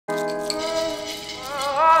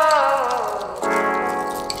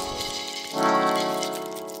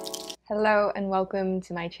Hello and welcome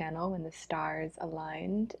to my channel When the Stars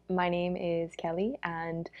Aligned. My name is Kelly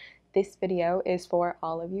and this video is for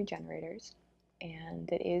all of you generators, and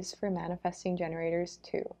it is for manifesting generators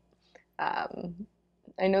too.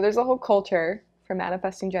 I know there's a whole culture for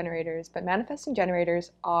manifesting generators, but manifesting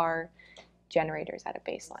generators are generators at a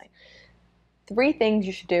baseline. 3 things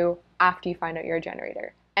you should do after you find out you're a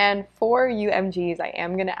generator. And for you MGs, I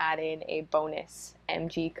am going to add in a bonus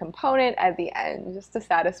MG component at the end just to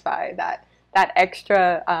satisfy that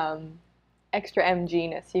extra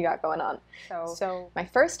MG-ness you got going on. So my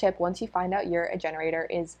first tip, once you find out you're a generator,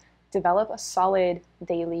 is develop a solid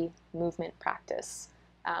daily movement practice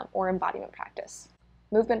or embodiment practice.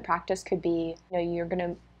 Movement practice could be, you're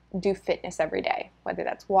going to do fitness every day, whether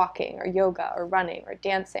that's walking or yoga or running or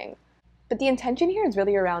dancing. But the intention here is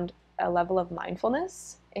really around a level of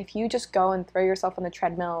mindfulness. If you just go and throw yourself on the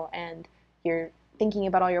treadmill and you're thinking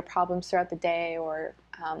about all your problems throughout the day, or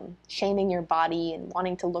shaming your body and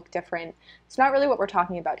wanting to look different, it's not really what we're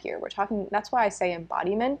talking about here. That's why I say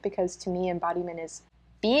embodiment, because to me embodiment is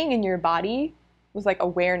being in your body with like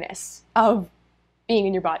awareness of being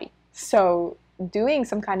in your body. So doing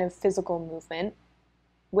some kind of physical movement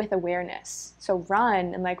with awareness. So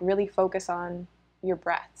run and like really focus on your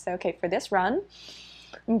breath. So okay, for this run,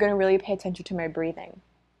 I'm going to really pay attention to my breathing.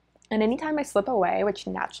 And anytime I slip away, which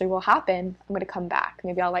naturally will happen, I'm going to come back.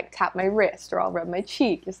 Maybe I'll like tap my wrist or I'll rub my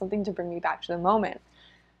cheek, just something to bring me back to the moment.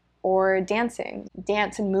 Or dancing.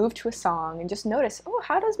 Dance and move to a song and just notice, oh,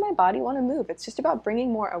 how does my body want to move? It's just about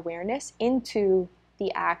bringing more awareness into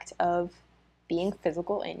the act of being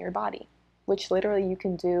physical in your body, which literally you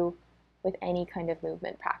can do with any kind of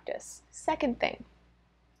movement practice. Second thing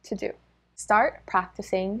to do, start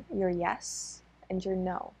practicing your yes and your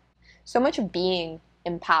no. So much of being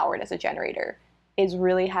empowered as a generator is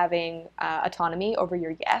really having autonomy over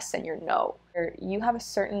your yes and your no. You have a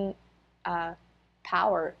certain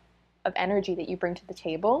power of energy that you bring to the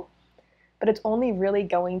table, but it's only really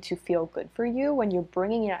going to feel good for you when you're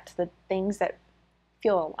bringing it to the things that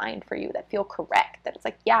feel aligned for you, that feel correct, that it's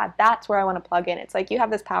like, yeah, that's where I want to plug in. It's like you have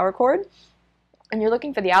this power cord and you're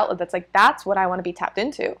looking for the outlet that's like, that's what I want to be tapped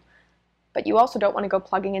into. But you also don't want to go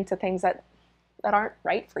plugging into things that aren't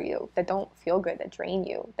right for you, that don't feel good, that drain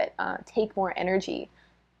you, that take more energy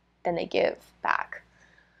than they give back.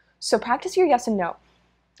 So practice your yes and no,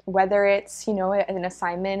 whether it's, an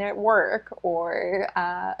assignment at work or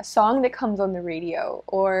a song that comes on the radio,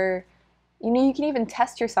 or, you can even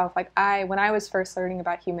test yourself. Like when I was first learning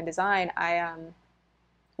about human design, I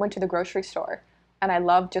went to the grocery store and I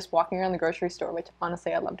loved just walking around the grocery store, which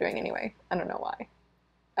honestly I love doing anyway. I don't know why.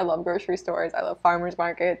 I love grocery stores. I love farmers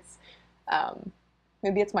markets.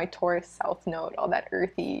 Maybe it's my Taurus South node, all that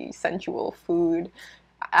earthy, sensual food.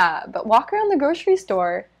 But walk around the grocery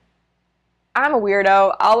store, I'm a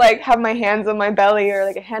weirdo. I'll like have my hands on my belly or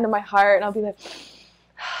like a hand on my heart, and I'll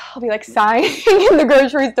be like sighing in the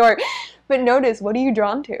grocery store. But notice, what are you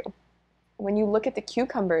drawn to? When you look at the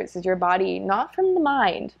cucumbers, is your body, not from the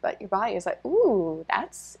mind, but your body is like, ooh,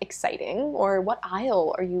 that's exciting. Or what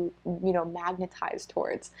aisle are you, magnetized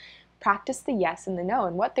towards? Practice the yes and the no.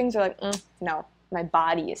 And what things are like, no, my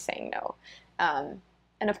body is saying no.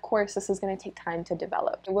 And of course, this is going to take time to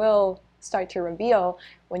develop. It will start to reveal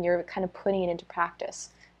when you're kind of putting it into practice.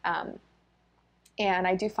 And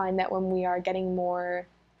I do find that when we are getting more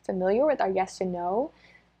familiar with our yes and no,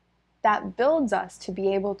 that builds us to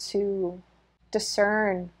be able to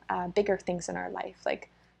discern bigger things in our life. Like,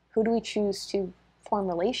 who do we choose to form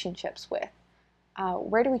relationships with?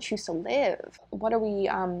 Where do we choose to live? What are we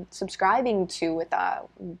subscribing to with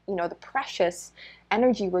the precious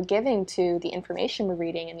energy we're giving to the information we're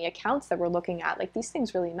reading and the accounts that we're looking at? Like, these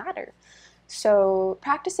things really matter. So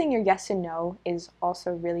practicing your yes and no is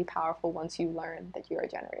also really powerful once you learn that you're a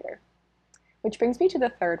generator. Which brings me to the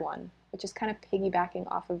third one, which is kind of piggybacking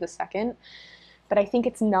off of the second, but I think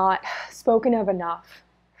it's not spoken of enough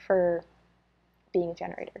for being a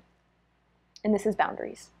generator. And this is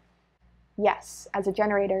boundaries. Yes, as a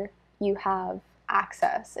generator, you have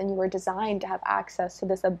access, and you were designed to have access to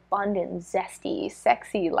this abundant, zesty,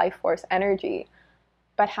 sexy life force energy.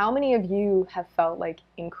 But how many of you have felt like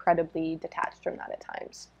incredibly detached from that at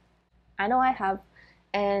times? I know I have.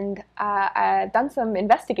 And I've done some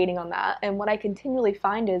investigating on that, and what I continually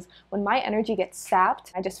find is when my energy gets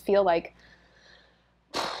sapped, I just feel like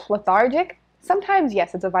lethargic. Sometimes,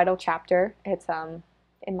 yes, it's a vital chapter. It's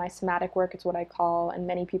in my somatic work, it's what I call, and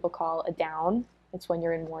many people call, a down. It's when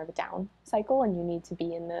you're in more of a down cycle and you need to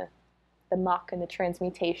be in the muck and the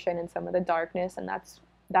transmutation and some of the darkness, and that's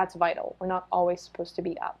vital. We're not always supposed to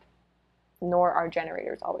be up, nor are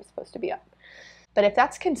generators always supposed to be up. But if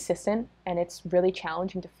that's consistent and it's really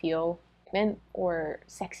challenging to feel or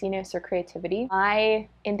sexiness or creativity. My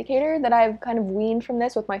indicator that I've kind of weaned from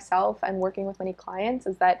this with myself and working with many clients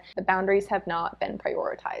is that the boundaries have not been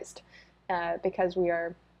prioritized because we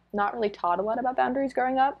are not really taught a lot about boundaries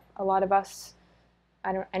growing up. A lot of us,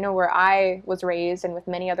 I know where I was raised and with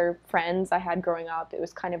many other friends I had growing up, it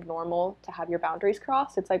was kind of normal to have your boundaries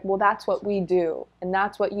crossed. It's like, well, that's what we do, and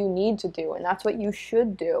that's what you need to do, and that's what you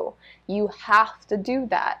should do. You have to do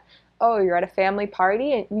that. Oh, you're at a family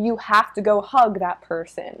party and you have to go hug that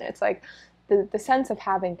person. It's like the sense of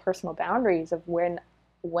having personal boundaries of when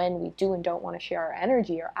we do and don't want to share our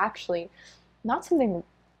energy are actually not something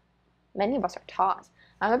many of us are taught.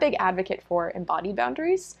 I'm a big advocate for embodied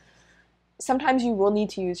boundaries. Sometimes you will need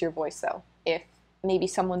to use your voice though, if maybe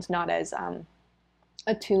someone's not as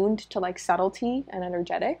attuned to like subtlety and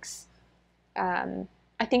energetics. I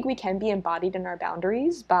think we can be embodied in our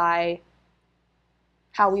boundaries by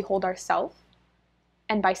how we hold ourselves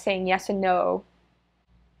and by saying yes and no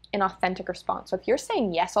in authentic response. So if you're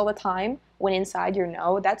saying yes all the time when inside you're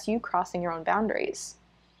no, that's you crossing your own boundaries.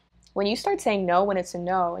 When you start saying no when it's a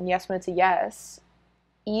no and yes when it's a yes,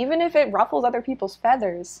 even if it ruffles other people's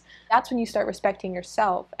feathers, that's when you start respecting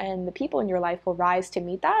yourself, and the people in your life will rise to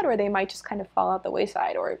meet that, or they might just kind of fall out the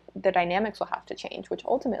wayside, or the dynamics will have to change, which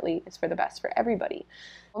ultimately is for the best for everybody.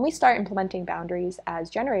 When we start implementing boundaries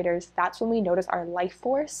as generators, that's when we notice our life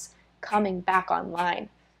force coming back online.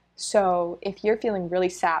 So if you're feeling really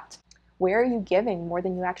sapped, where are you giving more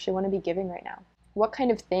than you actually want to be giving right now? What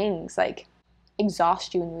kind of things like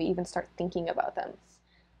exhaust you when you even start thinking about them?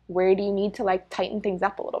 Where do you need to like tighten things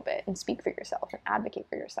up a little bit and speak for yourself and advocate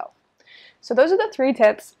for yourself? So those are the 3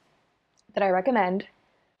 tips that I recommend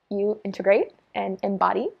you integrate and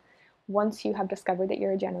embody once you have discovered that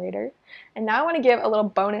you're a generator. And now I want to give a little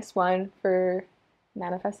bonus one for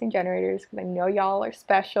manifesting generators, because I know y'all are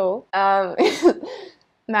special.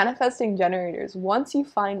 Manifesting generators. Once you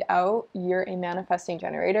find out you're a manifesting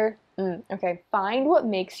generator, okay, find what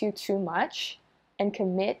makes you too much and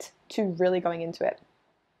commit to really going into it.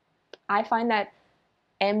 I find that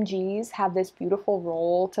MGs have this beautiful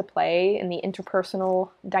role to play in the interpersonal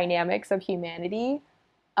dynamics of humanity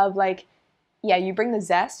of like, yeah, you bring the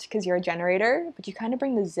zest because you're a generator, but you kind of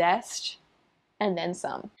bring the zest and then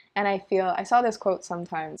some. And I saw this quote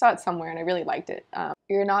sometime, saw it somewhere and I really liked it.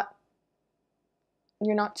 You're not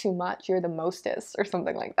too much, you're the mostest, or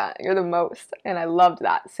something like that. You're the most. And I loved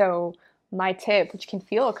that. So my tip, which can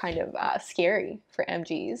feel kind of scary for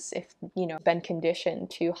MGs if, been conditioned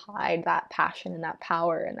to hide that passion and that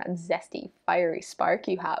power and that zesty, fiery spark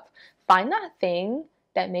you have. Find that thing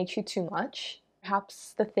that makes you too much,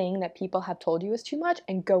 perhaps the thing that people have told you is too much,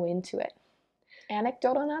 and go into it.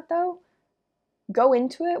 Anecdote on that though, go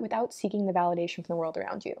into it without seeking the validation from the world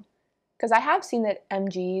around you. Because I have seen that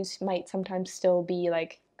MGs might sometimes still be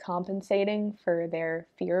like compensating for their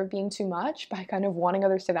fear of being too much by kind of wanting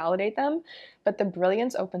others to validate them. But the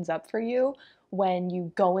brilliance opens up for you when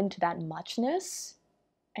you go into that muchness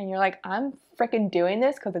and you're like, I'm freaking doing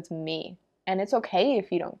this because it's me. And it's okay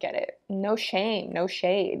if you don't get it. No shame, no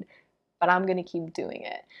shade, but I'm going to keep doing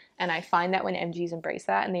it. And I find that when MGs embrace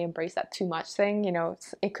that and they embrace that too much thing,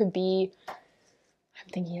 it could be, I'm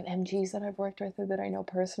thinking of MGs that I've worked with or that I know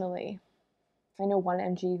personally. I know one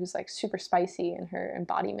MG who's like super spicy in her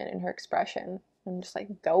embodiment and her expression. I'm just like,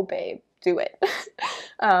 go babe, do it.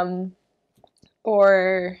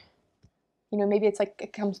 Or, maybe it's like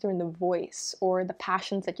it comes through in the voice or the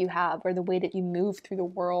passions that you have or the way that you move through the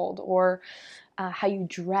world or how you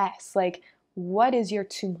dress. Like, what is your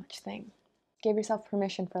too much thing? Give yourself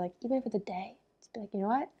permission for like, even if it's a day, just be like, you know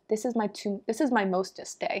what? This is my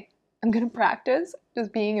mostest day. I'm going to practice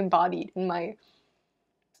just being embodied in my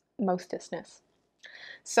mostestness.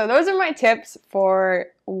 So those are my tips for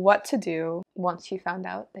what to do once you found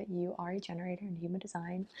out that you are a generator in human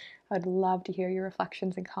design. I would love to hear your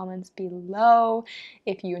reflections and comments below.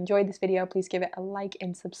 If you enjoyed this video, please give it a like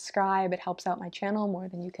and subscribe. It helps out my channel more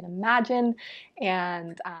than you can imagine.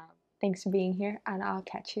 And thanks for being here, and I'll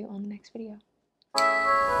catch you on the next video.